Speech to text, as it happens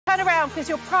turn around because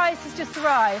your prize has just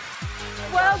arrived.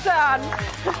 Well done.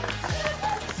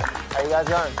 How you guys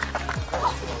going?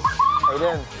 How you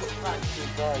doing?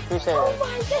 Appreciate it. Oh my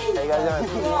days. How you guys doing?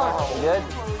 You good?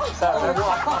 What's up, man?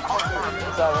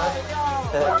 What's up, man?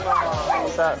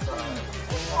 What's up?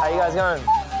 How you guys going?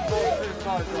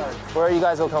 Where are you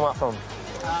guys all come up from?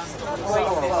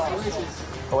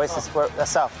 Oasis.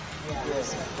 That's south.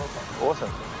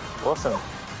 Awesome. Awesome.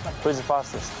 Who's the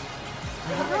fastest?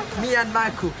 Me and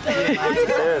Marco.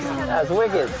 Cheers. That's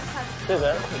wicked. Cheers,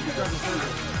 man.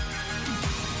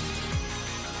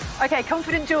 OK,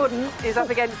 confident Jordan is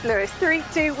up against Lewis. 3,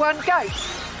 2, 1, go.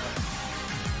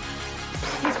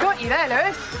 He's got you there,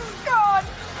 Lewis. Go on.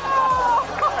 Oh.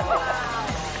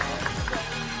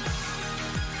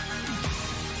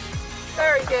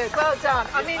 Very good, well done.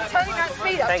 I mean, turning that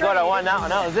speed up. Thank God I won that one.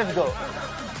 That was difficult.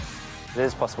 It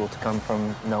is possible to come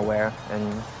from nowhere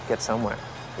and get somewhere.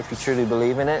 If you truly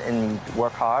believe in it and you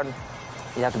work hard,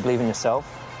 you have to believe in yourself.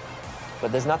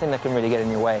 But there's nothing that can really get in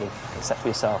your way except for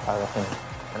yourself, I reckon.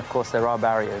 And of course, there are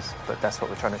barriers, but that's what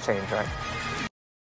we're trying to change, right?